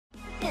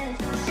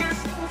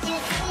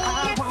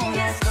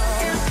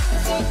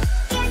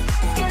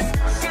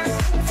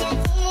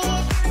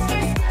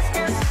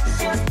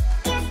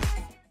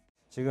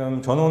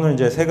지금 저는 오늘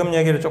이제 세금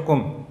얘기를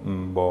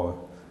조금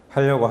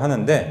하려고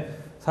하는데,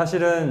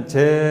 사실은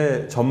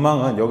제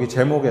전망은 여기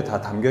제목에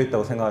다 담겨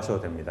있다고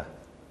생각하셔도 됩니다.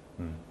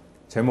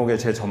 제목에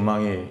제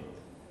전망이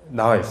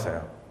나와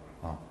있어요.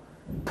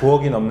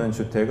 9억이 넘는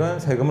주택은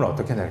세금을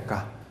어떻게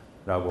낼까?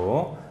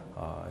 라고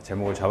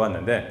제목을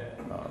잡았는데,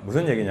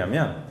 무슨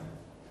얘기냐면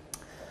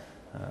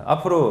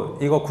앞으로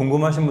이거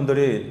궁금하신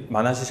분들이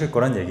많아지실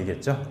거란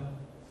얘기겠죠?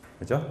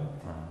 그죠?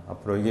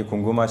 앞으로 이게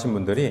궁금하신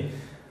분들이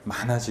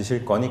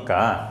많아지실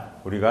거니까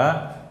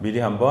우리가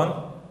미리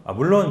한번,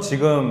 물론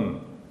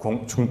지금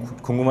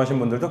궁금하신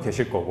분들도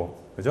계실 거고,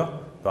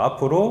 그죠? 또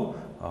앞으로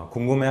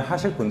궁금해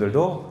하실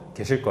분들도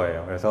계실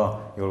거예요.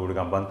 그래서 이걸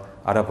우리가 한번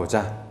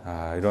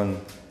알아보자,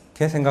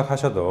 이렇게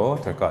생각하셔도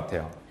될 것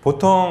같아요.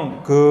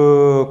 보통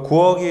그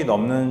 9억이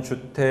넘는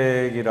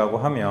주택이라고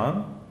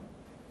하면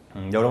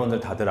여러분들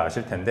다들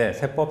아실 텐데,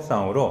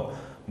 세법상으로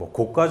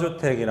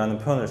고가주택이라는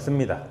표현을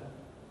씁니다.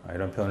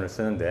 이런 표현을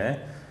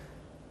쓰는데,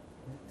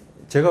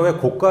 제가 왜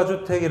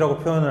고가주택이라고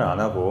표현을 안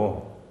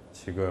하고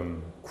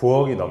지금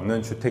 9억이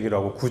넘는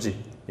주택이라고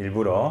굳이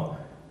일부러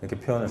이렇게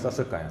표현을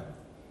썼을까요?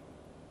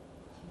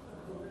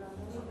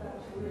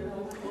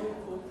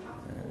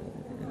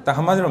 딱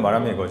한마디로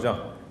말하면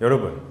이거죠.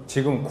 여러분,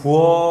 지금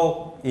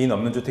 9억이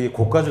넘는 주택이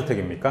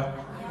고가주택입니까?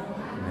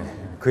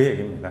 네, 그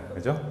얘기입니다.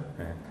 그죠?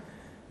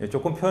 네.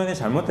 조금 표현이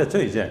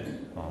잘못됐죠, 이제?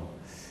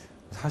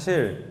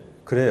 사실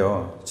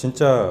그래요.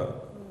 진짜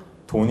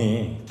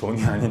돈이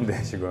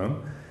아닌데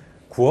지금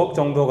 9억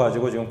정도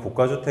가지고 지금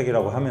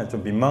고가주택이라고 하면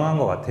좀 민망한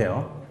것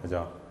같아요.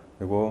 그죠?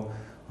 그리고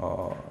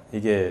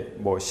이게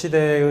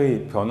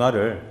시대의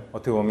변화를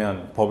어떻게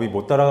보면 법이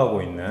못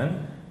따라가고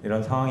있는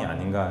이런 상황이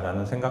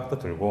아닌가라는 생각도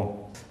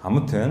들고,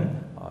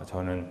 아무튼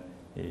저는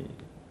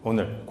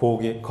오늘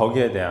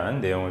거기에 대한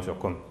내용을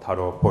조금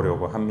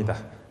다뤄보려고 합니다.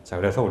 자,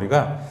 그래서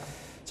우리가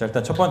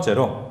일단 첫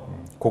번째로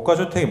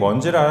고가주택이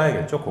뭔지를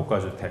알아야겠죠.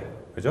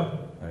 고가주택. 그죠?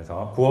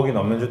 그래서 9억이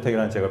넘는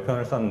주택이라는 제가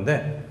표현을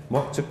썼는데,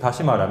 즉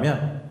다시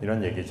말하면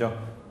이런 얘기죠.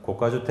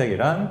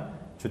 고가주택이란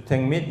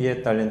주택 및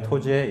이에 딸린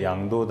토지의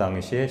양도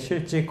당시의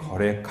실질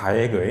거래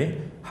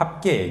가액의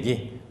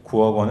합계액이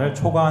 9억 원을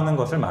초과하는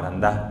것을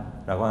말한다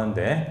라고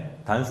하는데,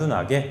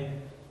 단순하게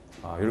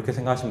이렇게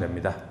생각하시면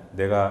됩니다.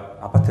 내가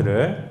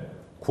아파트를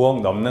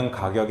 9억 넘는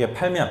가격에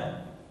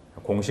팔면,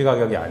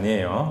 공시가격이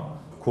아니에요.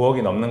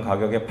 9억이 넘는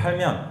가격에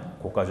팔면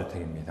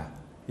고가주택입니다.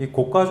 이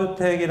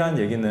고가주택이란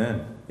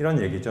얘기는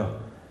이런 얘기죠.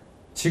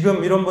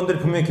 지금 이런 분들이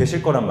분명히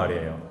계실 거란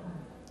말이에요.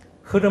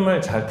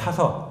 흐름을 잘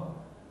타서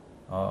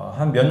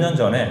한 몇 년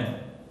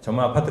전에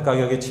정말 아파트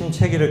가격이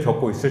침체기를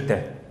겪고 있을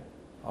때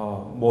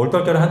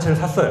얼떨결에 한 채를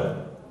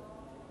샀어요.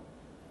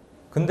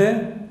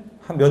 근데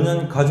한 몇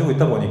년 가지고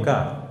있다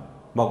보니까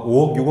막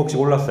 5억, 6억씩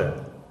올랐어요.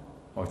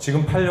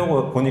 지금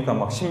팔려고 보니까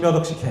막 10몇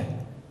억씩 해.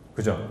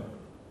 그죠?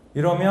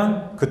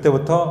 이러면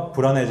그때부터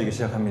불안해지기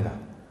시작합니다.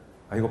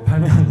 이거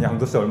팔면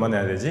양도세 얼마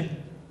내야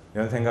되지?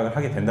 이런 생각을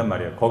하게 된단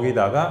말이에요.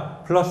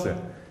 거기다가 플러스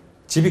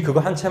집이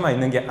그거 한 채만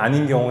있는 게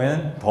아닌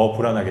경우에는 더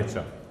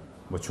불안하겠죠.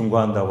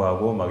 중고한다고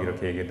하고 막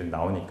이렇게 얘기들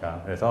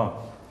나오니까.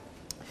 그래서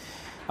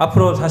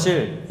앞으로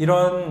사실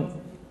이런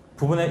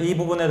이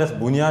부분에 대해서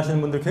문의하시는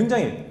분들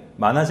굉장히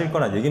많아질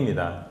거란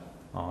얘기입니다.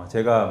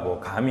 제가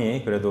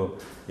감히 그래도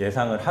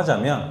예상을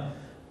하자면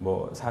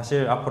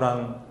사실 앞으로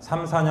한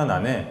 3, 4년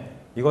안에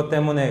이것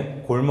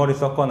때문에 골머리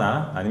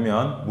썼거나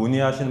아니면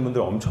문의하시는 분들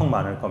엄청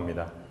많을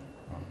겁니다.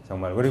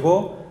 정말.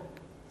 그리고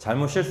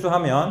잘못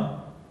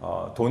실수하면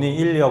돈이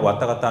 1, 2억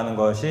왔다 갔다 하는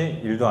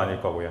것이 일도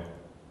아닐 거고요.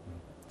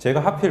 제가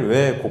하필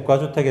왜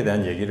고가주택에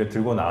대한 얘기를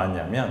들고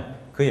나왔냐면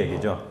그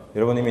얘기죠.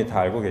 여러분 이미 다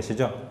알고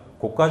계시죠?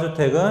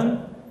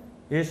 고가주택은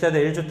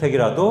 1세대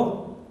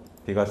 1주택이라도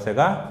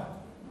비과세가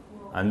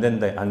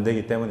안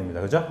되기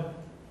때문입니다. 그죠?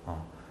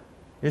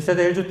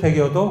 1세대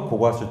 1주택이어도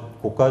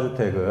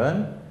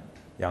고가주택은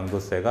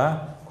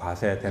양도세가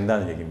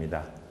과세된다는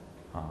얘기입니다.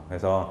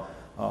 그래서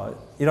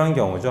이런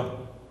경우죠.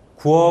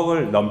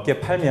 9억을 넘게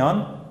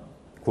팔면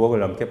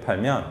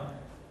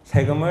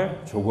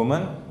세금을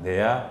조금은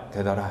내야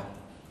되더라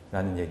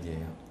라는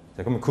얘기예요.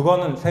 자, 그럼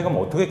그거는 세금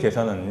어떻게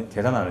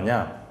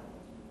계산하느냐?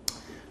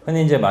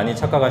 흔히 이제 많이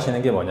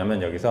착각하시는 게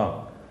뭐냐면,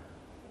 여기서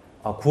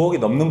 9억이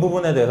넘는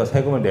부분에 대해서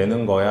세금을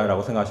내는 거야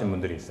라고 생각하시는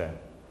분들이 있어요.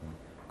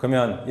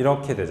 그러면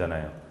이렇게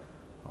되잖아요.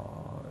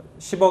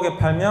 10억에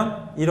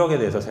팔면 1억에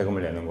대해서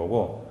세금을 내는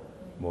거고,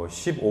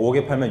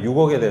 15억에 팔면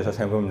 6억에 대해서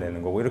세금을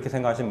내는 거고, 이렇게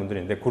생각하시는 분들이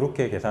있는데,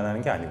 그렇게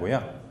계산하는 게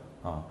아니고요.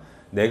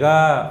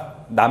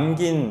 내가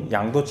남긴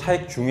양도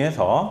차익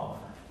중에서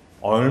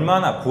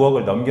얼마나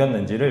 9억을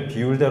넘겼는지를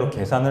비율대로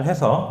계산을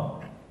해서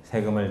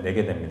세금을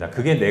내게 됩니다.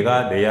 그게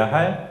내가 내야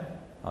할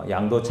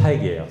양도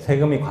차익이에요.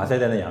 세금이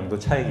과세되는 양도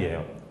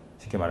차익이에요.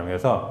 쉽게 말하면.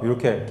 그래서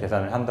이렇게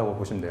계산을 한다고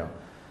보시면 돼요.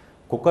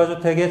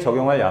 고가주택에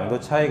적용할 양도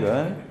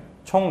차익은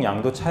총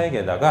양도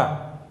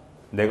차익에다가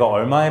내가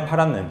얼마에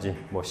팔았는지,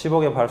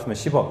 10억에 팔았으면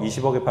 10억,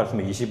 20억에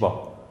팔았으면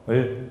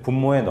 20억을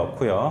분모에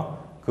넣고요.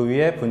 그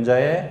위에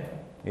분자에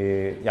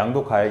이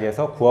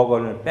양도가액에서 9억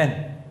원을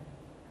뺀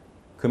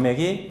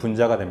금액이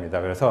분자가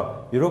됩니다.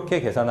 그래서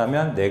이렇게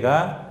계산하면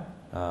내가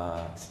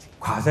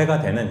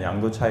과세가 되는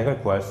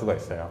양도차익을 구할 수가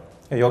있어요.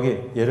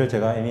 여기 얘를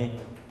제가 이미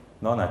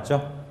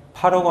넣어놨죠.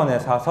 8억 원에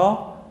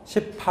사서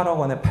 18억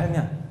원에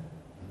팔면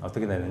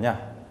어떻게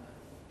되느냐?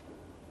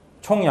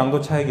 총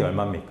양도차익이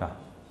얼마입니까?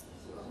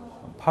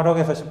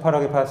 8억에서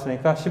 18억에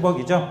팔았으니까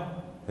 10억이죠?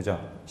 그죠?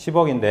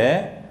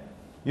 10억인데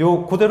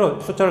요 그대로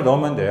숫자를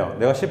넣으면 돼요.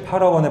 내가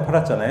 18억 원에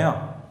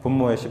팔았잖아요.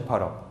 분모에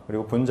 18억.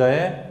 그리고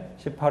분자에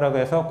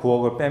 18억에서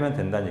 9억을 빼면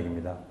된다는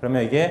얘기입니다.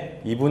 그러면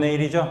이게 2분의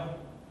 1이죠?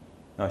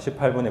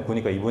 18분의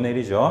 9니까 2분의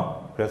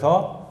 1이죠.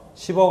 그래서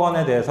 10억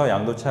원에 대해서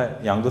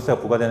양도세가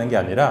부과되는 게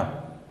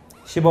아니라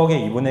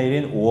 10억의 2분의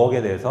 1인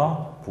 5억에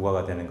대해서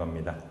부과가 되는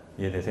겁니다.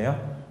 이해되세요?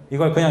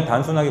 이걸 그냥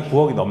단순하게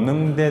 9억이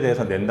넘는 데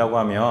대해서 낸다고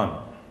하면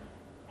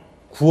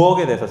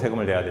 9억에 대해서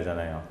세금을 내야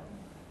되잖아요.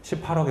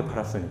 18억에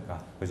팔았으니까.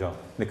 그죠?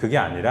 근데 그게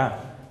아니라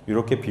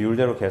이렇게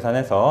비율대로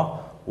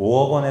계산해서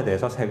 5억 원에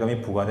대해서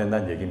세금이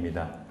부과된다는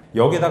얘기입니다.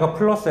 여기다가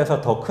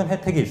플러스해서 더 큰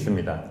혜택이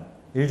있습니다.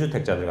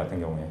 1주택자들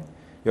같은 경우에.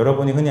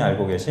 여러분이 흔히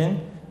알고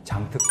계신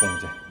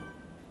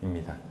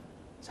장특공제입니다.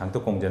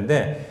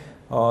 장특공제인데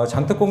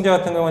장특공제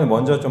같은 경우는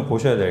먼저 좀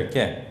보셔야 될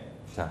게,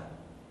 자,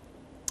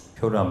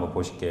 표를 한번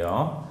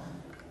보실게요.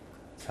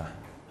 자,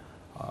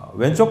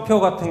 왼쪽 표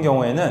같은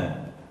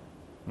경우에는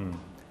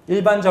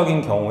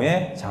일반적인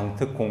경우에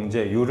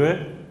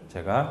장특공제율을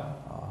제가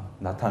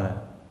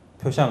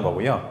표시한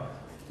거고요.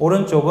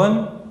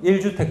 오른쪽은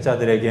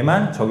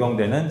 1주택자들에게만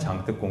적용되는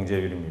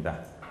장특공제율입니다.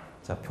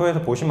 자,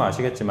 표에서 보시면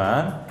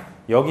아시겠지만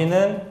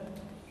여기는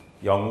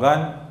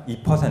연간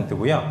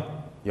 2%고요.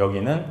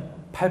 여기는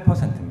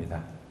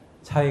 8%입니다.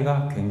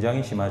 차이가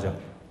굉장히 심하죠.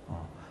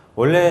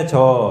 원래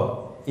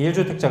저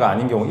 1주택자가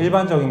아닌 경우,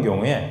 일반적인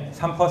경우에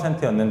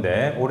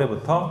 3%였는데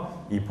올해부터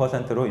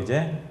 2%로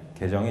이제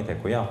개정이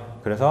됐고요.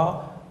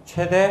 그래서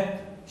최대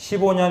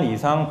 15년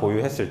이상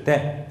보유했을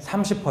때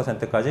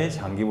 30%까지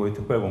장기 보유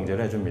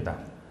특별공제를 해줍니다.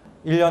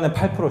 1년에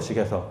 8%씩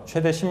해서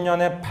최대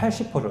 10년에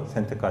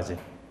 80%까지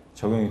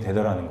적용이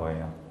되더라는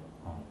거예요.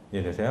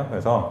 이해되세요?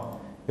 그래서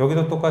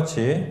여기도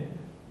똑같이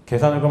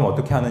계산을 그럼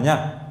어떻게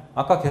하느냐?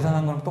 아까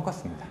계산한 거랑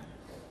똑같습니다.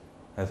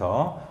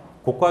 그래서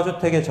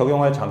고가주택에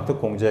적용할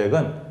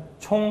장특공제액은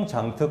총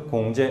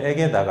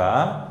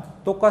장특공제액에다가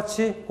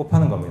똑같이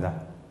곱하는 겁니다.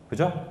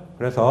 그죠?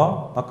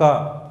 그래서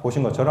아까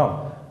보신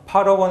것처럼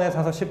 8억 원에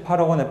사서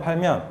 18억 원에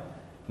팔면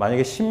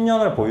만약에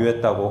 10년을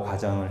보유했다고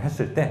가정을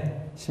했을 때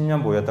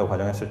 10년 보유했다고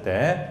가정했을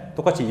때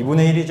똑같이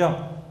 2분의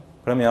 1이죠?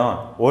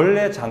 그러면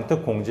원래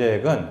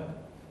장특공제액은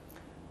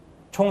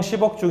총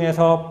 10억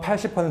중에서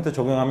 80%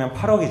 적용하면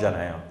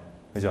 8억이잖아요.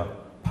 그죠?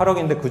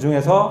 8억인데 그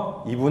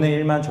중에서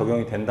 2분의 1만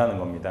적용이 된다는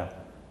겁니다.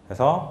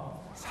 그래서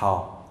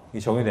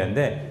 4억이 적용이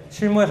되는데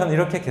실무에서는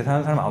이렇게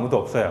계산하는 사람 아무도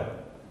없어요.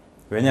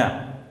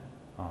 왜냐?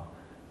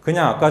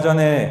 그냥 아까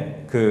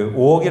전에 그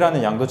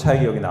 5억이라는 양도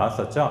차익이 여기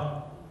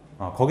나왔었죠?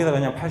 거기다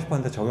그냥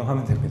 80%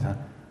 적용하면 됩니다.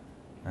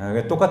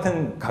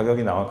 똑같은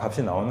가격이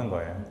값이 나오는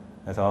거예요.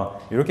 그래서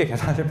이렇게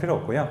계산하실 필요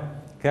없고요.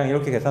 그냥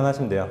이렇게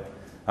계산하시면 돼요.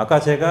 아까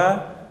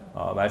제가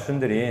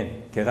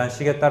말씀드린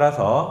계산식에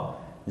따라서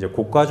이제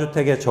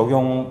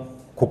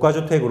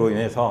고가주택으로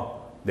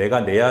인해서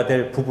내가 내야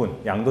될 부분,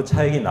 양도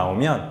차익이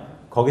나오면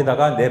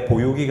거기다가 내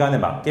보유기간에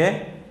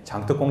맞게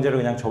장특공제를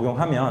그냥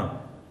적용하면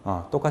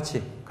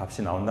똑같이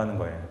값이 나온다는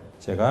거예요.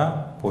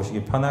 제가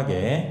보시기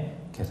편하게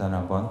계산을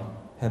한번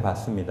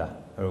해봤습니다.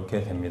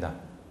 이렇게 됩니다.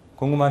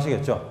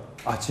 궁금하시겠죠?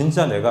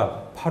 진짜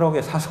내가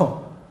 8억에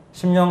사서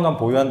 10년간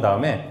보유한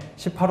다음에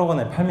 18억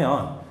원에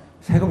팔면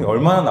세금이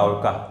얼마나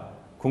나올까?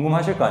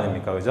 궁금하실 거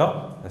아닙니까?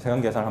 그죠?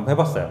 세금 계산을 한번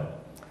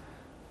해봤어요.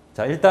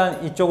 자,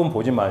 일단 이쪽은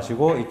보지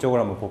마시고 이쪽을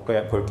한번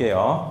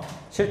볼게요.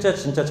 실제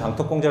진짜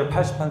장특공제를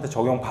 80%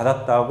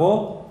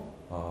 적용받았다고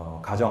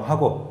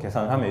가정하고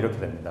계산을 하면 이렇게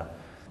됩니다.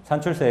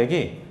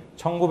 산출세액이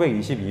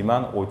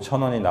 1922만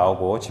 5천 원이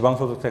나오고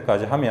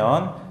지방소득세까지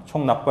하면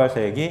총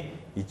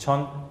납부할세액이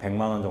 2,100만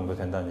원 정도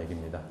된다는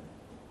얘기입니다.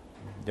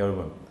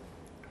 여러분,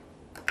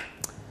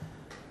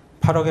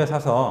 8억에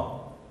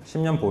사서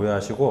 10년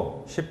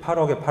보유하시고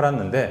 18억에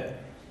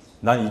팔았는데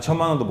난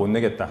 2천만 원도 못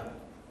내겠다.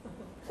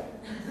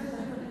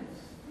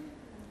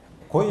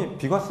 거의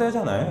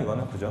비과세잖아요,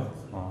 이거는. 그죠?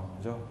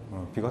 그죠?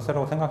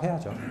 비과세라고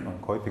생각해야죠.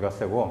 거의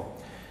비과세고.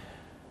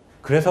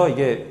 그래서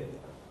이게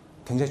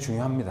굉장히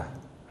중요합니다.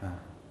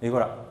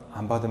 이걸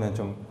안 받으면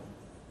좀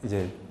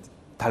이제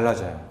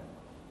달라져요.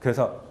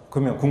 그래서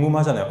그러면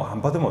궁금하잖아요.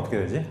 안 받으면 어떻게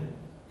되지?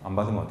 안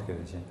받으면 어떻게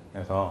되지?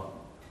 그래서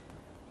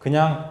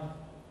그냥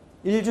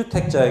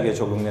 1주택자에게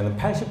적용되는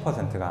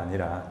 80%가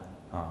아니라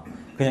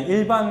그냥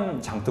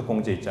일반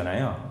장특공제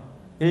있잖아요.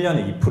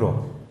 1년에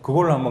 2%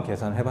 그걸로 한번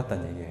계산을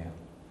해봤다는 얘기예요.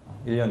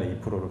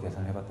 1년에 2%로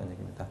계산을 해봤다는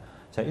얘기입니다.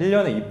 자,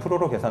 1년에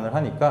 2%로 계산을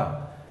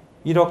하니까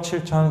 1억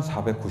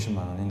 7,490만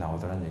원이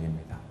나오더라는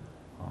얘기입니다.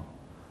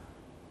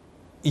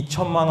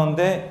 2천만 원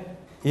대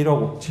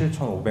 1억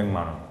 7,500만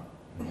원.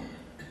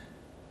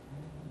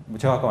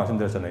 제가 아까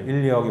말씀드렸잖아요.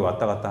 1, 2억이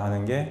왔다 갔다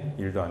하는 게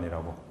일도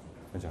아니라고.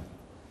 그죠?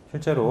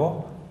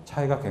 실제로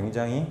차이가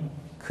굉장히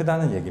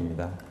크다는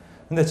얘기입니다.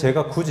 근데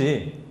제가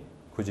굳이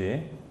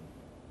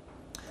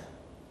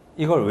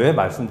이걸 왜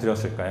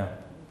말씀드렸을까요?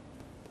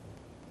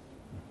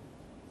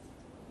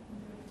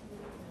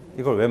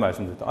 이걸 왜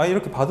말씀드렸다? 아,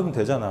 이렇게 받으면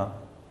되잖아.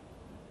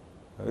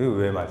 이거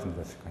왜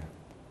말씀드렸을까요?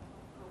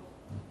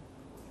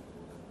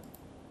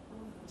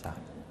 자,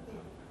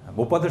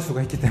 못 받을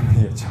수가 있기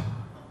때문이겠죠.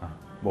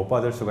 못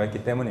받을 수가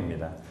있기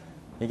때문입니다.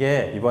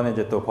 이게 이번에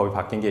이제 또 법이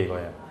바뀐 게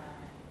이거예요.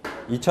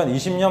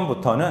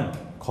 2020년부터는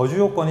거주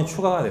요건이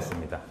추가가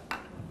됐습니다.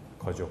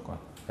 거주 요건.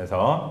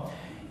 그래서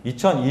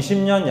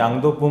 2020년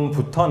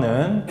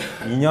양도분부터는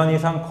 2년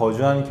이상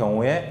거주한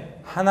경우에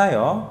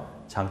한하여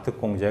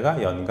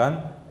장특공제가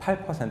연간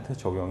 8%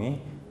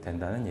 적용이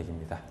된다는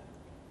얘기입니다.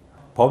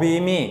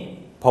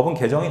 법은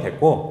개정이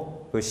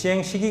됐고 그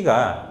시행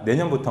시기가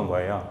내년부터인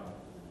거예요.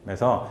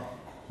 그래서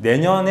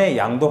내년에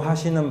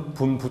양도하시는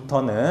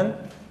분부터는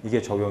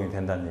이게 적용이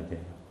된다는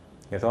얘기예요.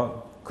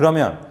 그래서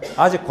그러면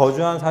아직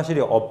거주한 사실이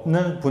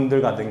없는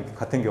분들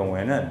같은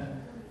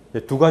경우에는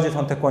이제 두 가지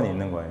선택권이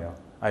있는 거예요.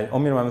 아니,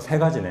 엄밀히 말하면 세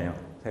가지네요.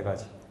 세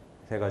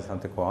가지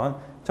선택권.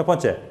 첫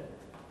번째,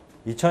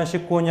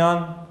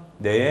 2019년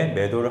내에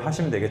매도를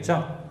하시면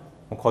되겠죠?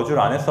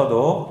 거주를 안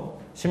했어도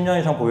 10년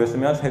이상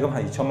보유했으면 세금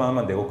한 2천만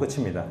원만 내고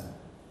끝입니다.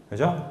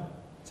 그죠?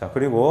 자,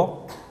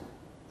 그리고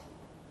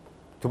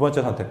두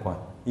번째 선택권.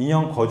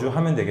 2년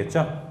거주하면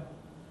되겠죠?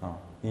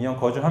 2년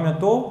거주하면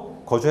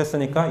또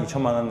거주했으니까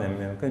 2천만 원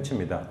내면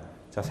끝입니다.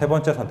 자, 세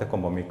번째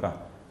선택권 뭡니까?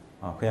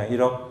 그냥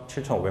 1억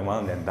 7,500만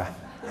원 낸다.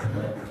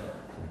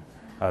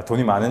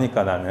 돈이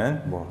많으니까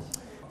나는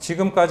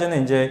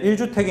지금까지는 이제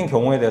 1주택인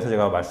경우에 대해서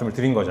제가 말씀을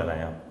드린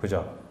거잖아요.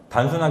 그죠?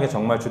 단순하게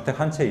정말 주택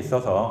한 채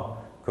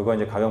있어서 그거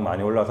이제 가격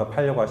많이 올라서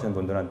팔려고 하시는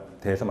분들한테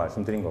대해서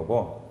말씀드린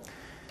거고,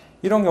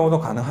 이런 경우도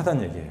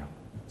가능하다는 얘기예요.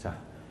 자,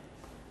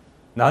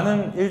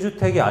 나는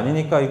 1주택이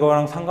아니니까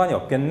이거랑 상관이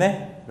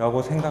없겠네?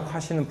 라고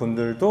생각하시는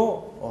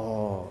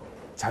분들도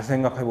잘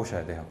생각해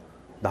보셔야 돼요.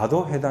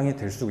 나도 해당이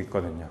될 수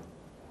있거든요.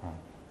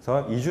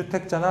 그래서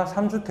 2주택자나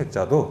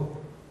 3주택자도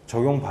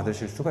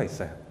적용받으실 수가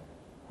있어요.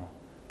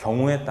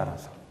 경우에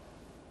따라서.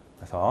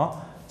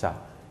 그래서 자,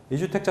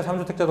 2주택자,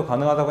 3주택자도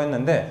가능하다고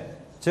했는데,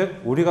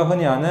 즉 우리가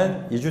흔히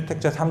아는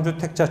 2주택자,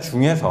 3주택자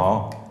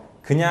중에서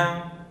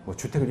그냥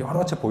주택을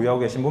여러 채 보유하고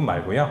계신 분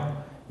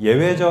말고요.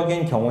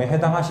 예외적인 경우에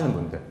해당하시는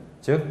분들,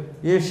 즉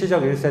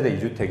일시적 1세대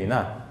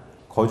 2주택이나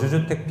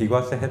거주주택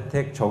비과세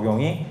혜택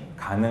적용이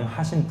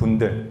가능하신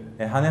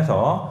분들에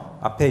한해서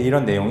앞에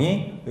이런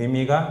내용이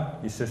의미가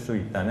있을 수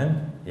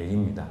있다는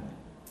얘기입니다.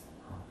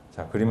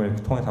 자, 그림을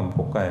통해서 한번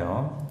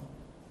볼까요?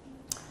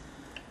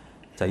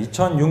 자,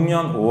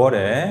 2006년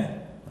 5월에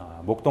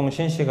목동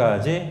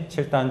신시가지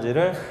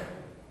 7단지를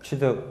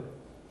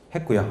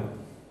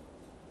취득했고요.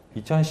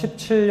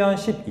 2017년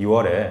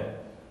 12월에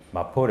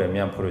마포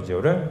레미안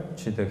프루지오를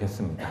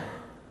취득했습니다.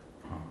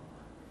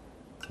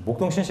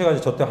 목동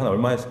신시가지 저 때 한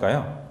얼마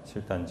했을까요?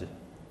 7단지.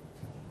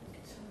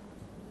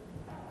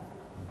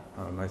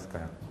 얼마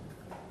했을까요?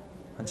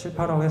 한 7,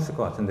 8억 했을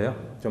것 같은데요.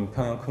 좀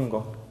평형 큰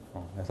거.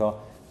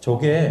 그래서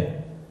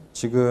저게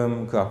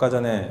지금 그 아까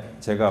전에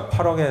제가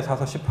 8억에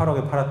사서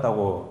 18억에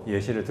팔았다고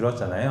예시를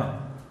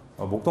들었잖아요.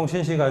 목동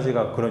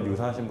신시가지가 그런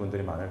유사하신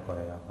분들이 많을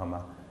거예요.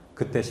 아마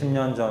그때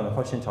 10년 전,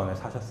 훨씬 전에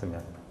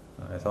사셨으면.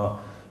 그래서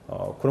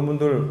그런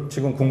분들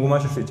지금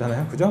궁금하실 수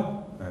있잖아요.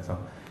 그죠? 그래서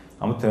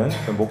아무튼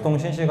그 목동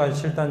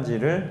신시가지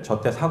 7단지를 저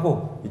때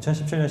사고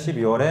 2017년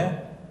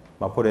 12월에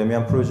마포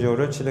레미안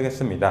프루지오를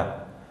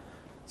취득했습니다.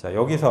 자,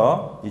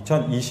 여기서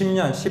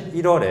 2020년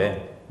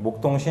 11월에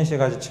목동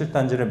신시가지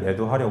 7단지를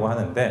매도하려고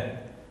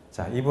하는데,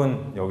 자,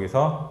 이분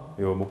여기서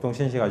요 목동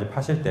신시가지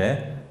파실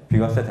때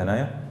비과세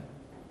되나요?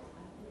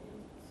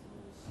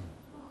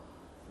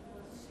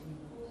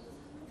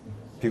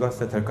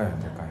 비과세 될까요? 안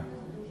될까요?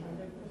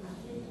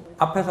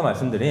 앞에서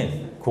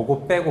말씀드린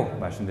그거 빼고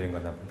말씀드린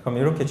거다. 그럼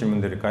이렇게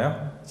질문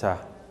드릴까요? 자,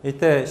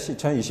 이때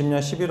 2020년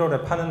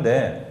 11월에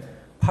파는데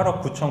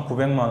 8억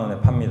 9,900만 원에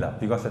팝니다.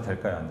 비과세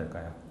될까요? 안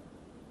될까요?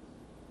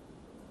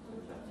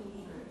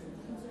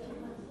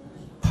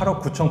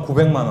 8억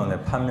 9,900만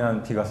원에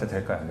파면 비과세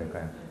될까요? 안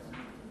될까요?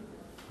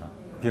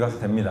 비과세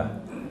됩니다.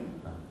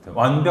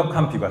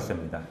 완벽한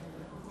비과세입니다.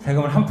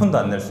 세금을 한 푼도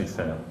안 낼 수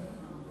있어요.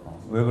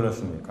 왜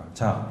그렇습니까?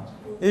 자,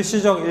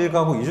 일시적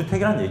 1가구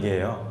 2주택이란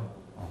얘기예요.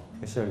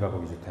 일시적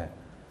 1가구 2주택.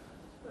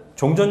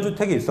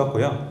 종전주택이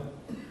있었고요.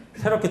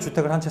 새롭게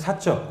주택을 한 채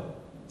샀죠.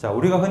 자,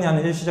 우리가 흔히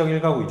하는 일시적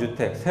 1가구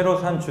 2주택, 새로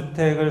산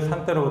주택을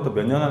산 때로부터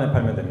몇 년 안에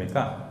팔면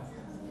됩니까?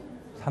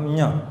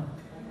 3년.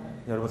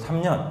 여러분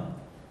 3년.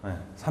 네,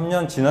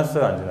 3년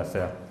지났어요? 안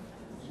지났어요?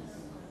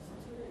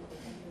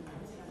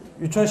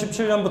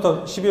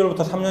 2017년부터 12월부터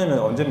 3년이면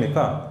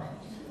언제입니까?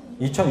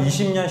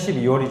 2020년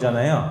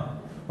 12월이잖아요.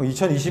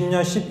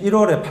 2020년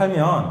 11월에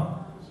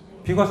팔면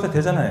비과세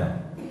되잖아요.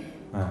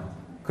 네.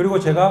 그리고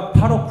제가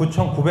 8억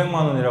 9,900만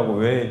원이라고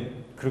왜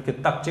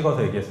그렇게 딱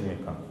찍어서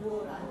얘기했습니까?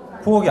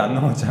 9억이 안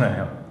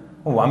넘었잖아요.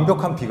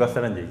 완벽한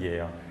비과세라는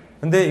얘기예요.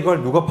 근데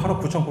이걸 누가 8억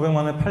 9,900만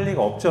원에 팔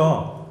리가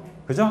없죠.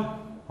 그죠?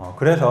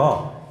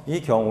 그래서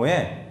이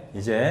경우에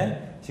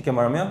이제 쉽게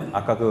말하면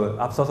아까 그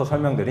앞서서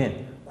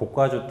설명드린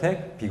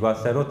고가주택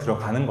비과세로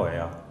들어가는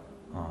거예요.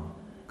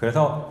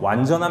 그래서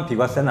완전한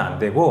비과세는 안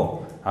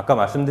되고 아까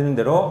말씀드린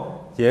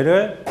대로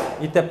얘를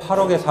이때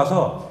 8억에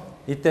사서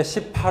이때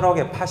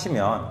 18억에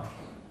파시면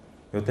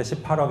이때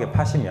 18억에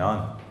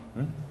파시면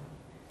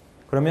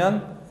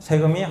그러면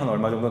세금이 한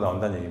얼마 정도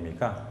나온다는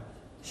얘기입니까?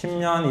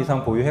 10년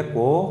이상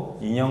보유했고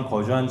 2년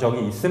거주한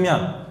적이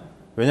있으면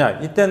왜냐?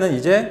 이때는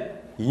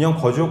이제 2년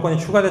거주 요건이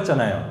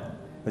추가됐잖아요.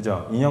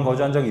 그죠? 2년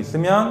거주한 적이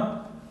있으면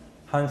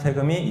한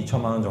세금이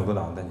 2천만 원 정도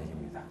나온다는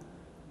얘기입니다.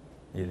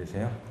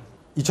 이해되세요?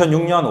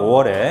 2006년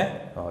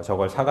 5월에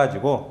저걸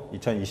사가지고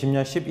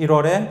 2020년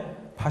 11월에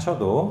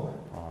파셔도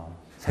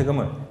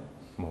세금을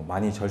뭐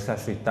많이 절세할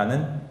수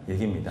있다는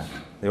얘기입니다.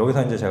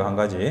 여기서 이제 제가 한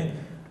가지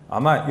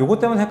아마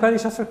요것 때문에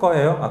헷갈리셨을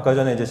거예요. 아까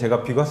전에 이제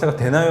제가 비과세가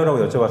되나요? 라고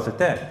여쭤봤을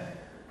때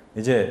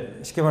이제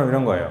쉽게 말하면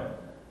이런 거예요.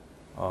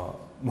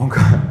 뭔가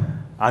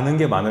아는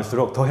게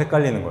많을수록 더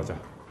헷갈리는 거죠.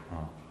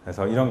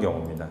 그래서 이런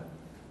경우입니다.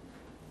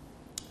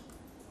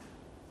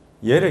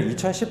 얘를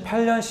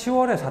 2018년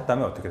 10월에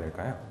샀다면 어떻게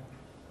될까요?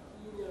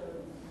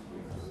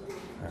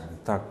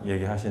 딱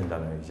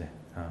얘기하신다는 이제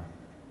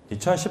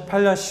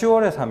 2018년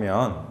 10월에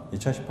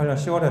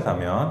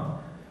사면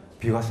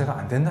비과세가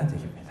안 된다는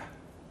얘기입니다.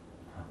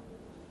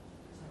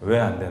 왜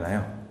안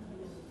되나요?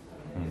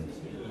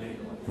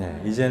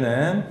 네,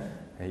 이제는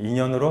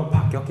 2년으로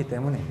바뀌었기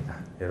때문입니다.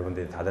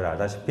 여러분들이 다들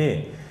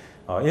알다시피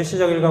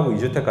일시적 1가구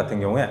 2주택 같은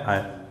경우에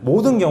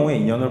모든 경우에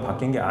 2년으로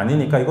바뀐 게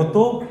아니니까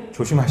이것도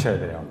조심하셔야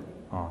돼요.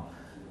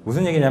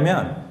 무슨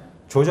얘기냐면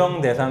조정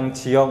대상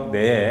지역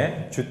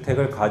내에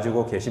주택을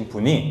가지고 계신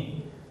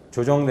분이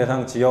조정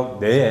대상 지역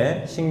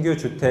내에 신규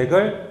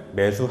주택을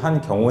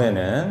매수한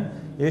경우에는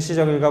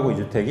일시적 1가구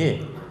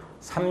 2주택이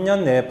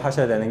 3년 내에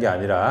파셔야 되는 게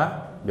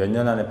아니라 몇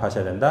년 안에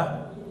파셔야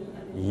된다?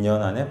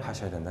 2년 안에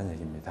파셔야 된다는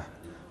얘기입니다.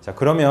 자,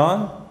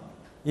 그러면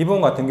이분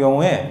같은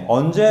경우에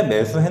언제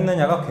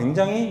매수했느냐가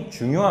굉장히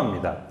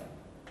중요합니다.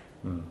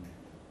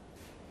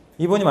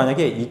 이분이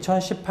만약에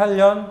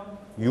 2018년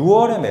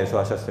 6월에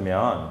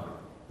매수하셨으면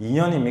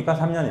 2년입니까?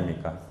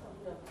 3년입니까?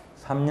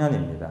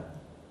 3년입니다.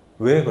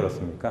 왜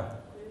그렇습니까?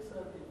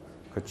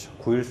 그렇죠.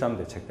 9.13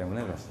 대책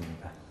때문에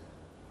그렇습니다.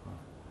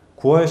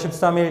 9월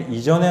 13일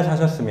이전에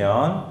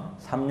사셨으면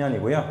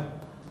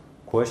 3년이고요.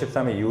 9월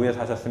 13일 이후에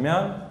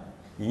사셨으면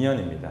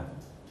 2년입니다.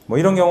 뭐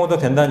이런 경우도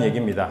된다는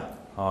얘기입니다.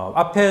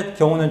 앞에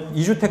경우는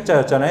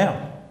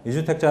 2주택자였잖아요.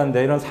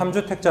 2주택자인데 이런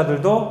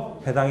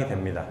 3주택자들도 해당이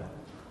됩니다.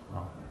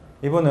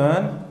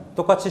 이분은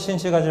똑같이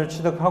신시가지를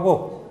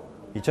취득하고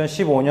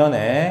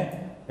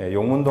 2015년에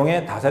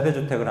용문동에 다세대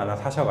주택을 하나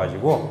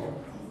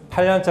사셔가지고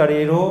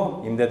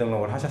 8년짜리로 임대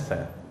등록을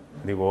하셨어요.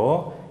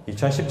 그리고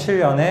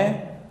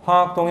 2017년에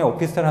화학동에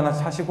오피스텔 하나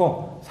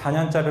사시고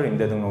 4년짜리로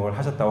임대 등록을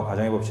하셨다고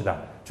가정해 봅시다.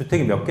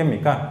 주택이 몇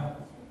개입니까?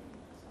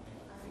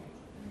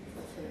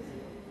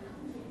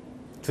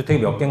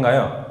 주택이 몇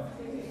개인가요?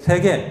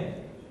 3개.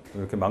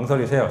 이렇게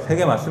망설이세요.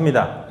 3개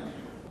맞습니다.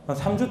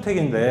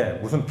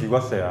 3주택인데 무슨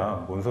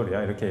비과세야. 뭔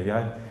소리야. 이렇게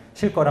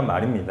얘기하실 거란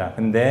말입니다.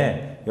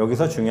 근데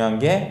여기서 중요한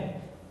게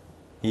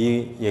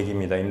이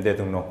얘기입니다. 임대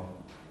등록.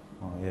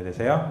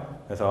 이해되세요?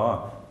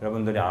 그래서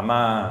여러분들이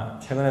아마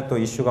최근에 또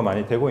이슈가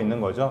많이 되고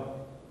있는 거죠.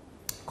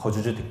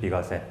 거주주택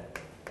비과세.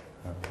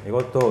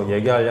 이것도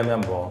얘기하려면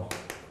뭐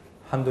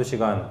한두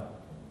시간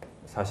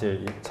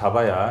사실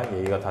잡아야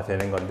얘기가 다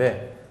되는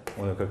건데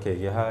오늘 그렇게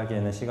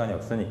얘기하기에는 시간이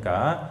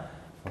없으니까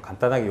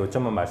간단하게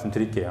요점만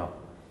말씀드릴게요.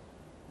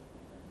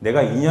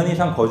 내가 2년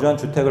이상 거주한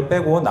주택을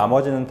빼고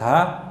나머지는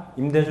다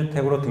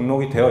임대주택으로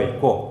등록이 되어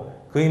있고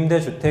그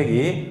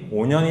임대주택이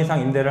 5년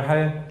이상 임대를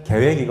할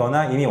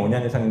계획이거나 이미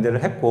 5년 이상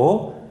임대를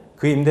했고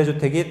그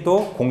임대주택이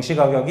또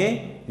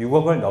공시가격이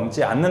 6억을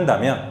넘지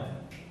않는다면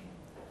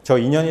저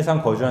 2년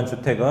이상 거주한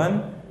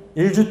주택은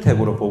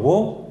 1주택으로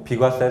보고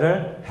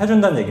비과세를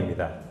해준다는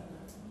얘기입니다.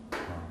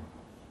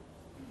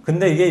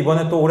 근데 이게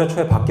이번에 또 올해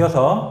초에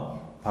바뀌어서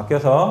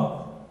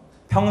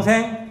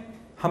평생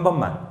한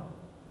번만.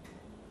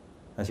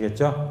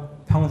 아시겠죠?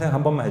 평생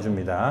한 번만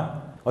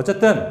해줍니다.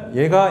 어쨌든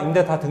얘가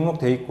임대 다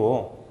등록돼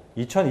있고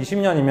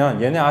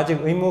 2020년이면 얘네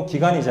아직 의무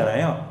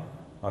기간이잖아요.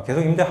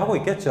 계속 임대하고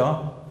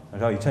있겠죠.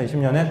 그래서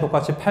 2020년에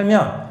똑같이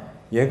팔면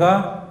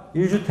얘가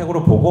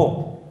 1주택으로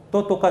보고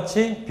또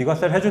똑같이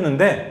비과세를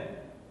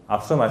해주는데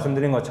앞서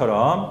말씀드린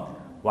것처럼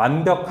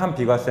완벽한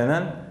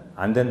비과세는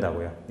안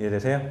된다고요.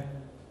 이해되세요?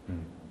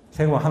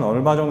 세금 한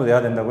얼마 정도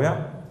내야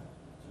된다고요?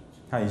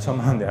 한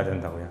 2천만 원 내야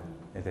된다고요.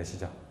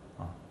 이해되시죠?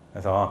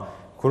 그래서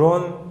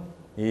그런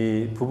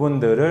이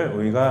부분들을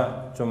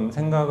우리가 좀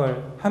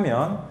생각을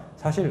하면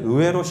사실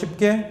의외로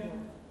쉽게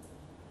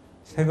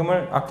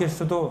세금을 아낄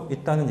수도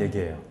있다는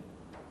얘기예요.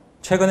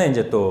 최근에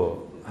이제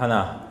또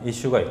하나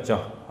이슈가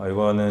있죠.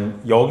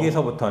 이거는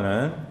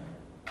여기서부터는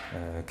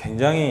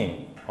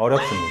굉장히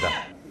어렵습니다.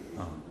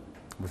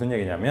 무슨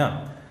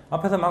얘기냐면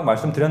앞에서 막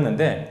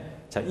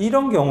말씀드렸는데 자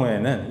이런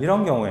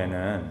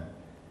경우에는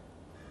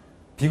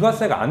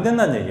비과세가 안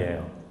된다는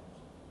얘기예요.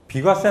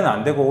 비과세는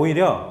안 되고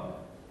오히려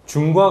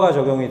중과가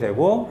적용이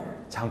되고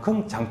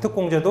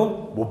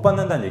장특공제도 못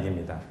받는다는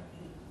얘기입니다.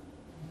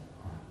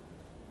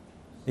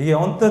 이게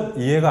언뜻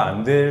이해가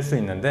안 될 수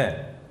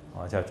있는데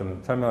제가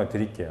좀 설명을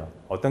드릴게요.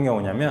 어떤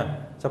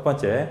경우냐면 첫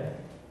번째,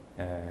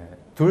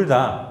 둘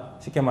다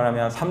쉽게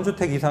말하면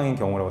 3주택 이상인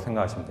경우라고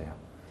생각하시면 돼요.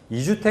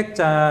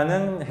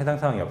 2주택자는 해당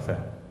사항이 없어요.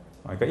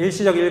 그러니까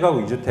일시적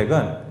 1가구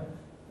 2주택은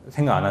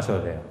생각 안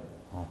하셔도 돼요.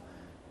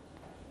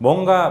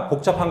 뭔가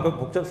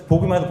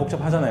보기만 해도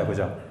복잡하잖아요.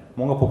 그죠?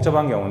 뭔가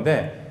복잡한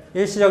경우인데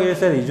일시적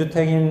 1세대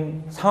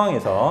 2주택인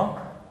상황에서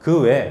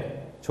그 외에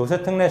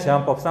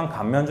조세특례제한법상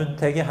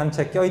감면주택이 한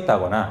채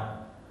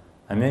껴있다거나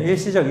아니면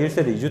일시적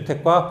 1세대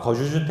 2주택과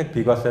거주주택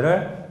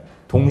비과세를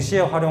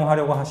동시에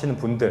활용하려고 하시는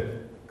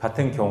분들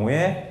같은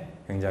경우에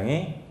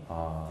굉장히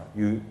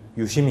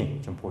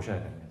유심히 좀 보셔야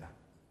됩니다.